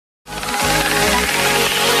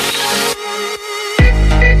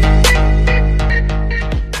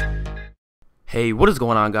Hey, what is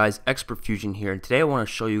going on, guys? Xpertfusion here, and today I want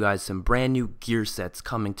to show you guys some brand new gear sets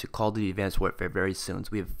coming to Call of Duty Advanced Warfare very soon. So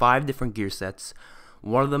we have 5 different gear sets,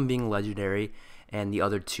 one of them being legendary and the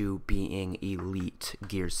other 2 being elite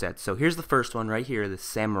gear sets. So here's the first one right here, the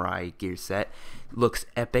samurai gear set. Looks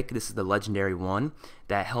epic. This is the legendary one.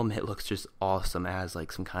 That helmet looks just awesome. It has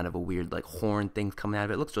like some kind of a weird like horn thing coming out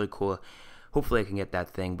of it. It looks really cool. Hopefully I can get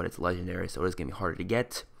that thing, but it's legendary, so it's gonna be harder to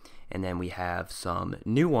get. And then we have some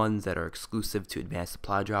new ones that are exclusive to advanced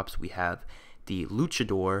supply drops. We have the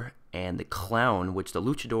luchador and the clown, which the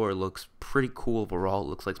luchador looks pretty cool overall. It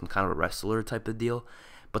looks like some kind of a wrestler type of deal.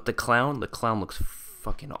 But the clown looks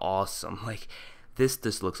fucking awesome. Like, this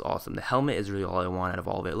just looks awesome. The helmet is really all I want out of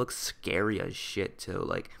all of it. It looks scary as shit too.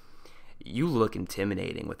 Like, you look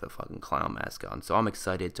intimidating with a fucking clown mask on. So I'm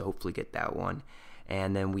excited to hopefully get that one.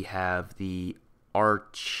 And then we have the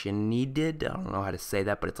arachnidid, I don't know how to say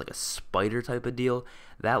that, but it's like a spider type of deal.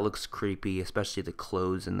 That looks creepy, especially the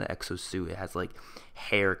clothes and the exosuit. It has like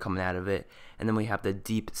hair coming out of it. And then we have the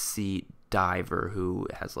deep sea diver, who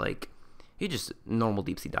has like, he's just normal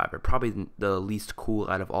deep sea diver, probably the least cool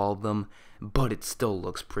out of all of them, but it still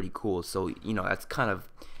looks pretty cool. So, you know, that's kind of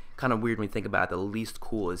weird when you think about it. The least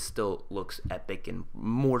cool is still looks epic and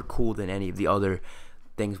more cool than any of the other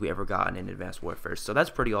things we ever gotten in Advanced Warfare. So that's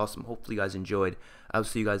pretty awesome. Hopefully you guys enjoyed. I'll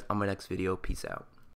see you guys on my next video. Peace out.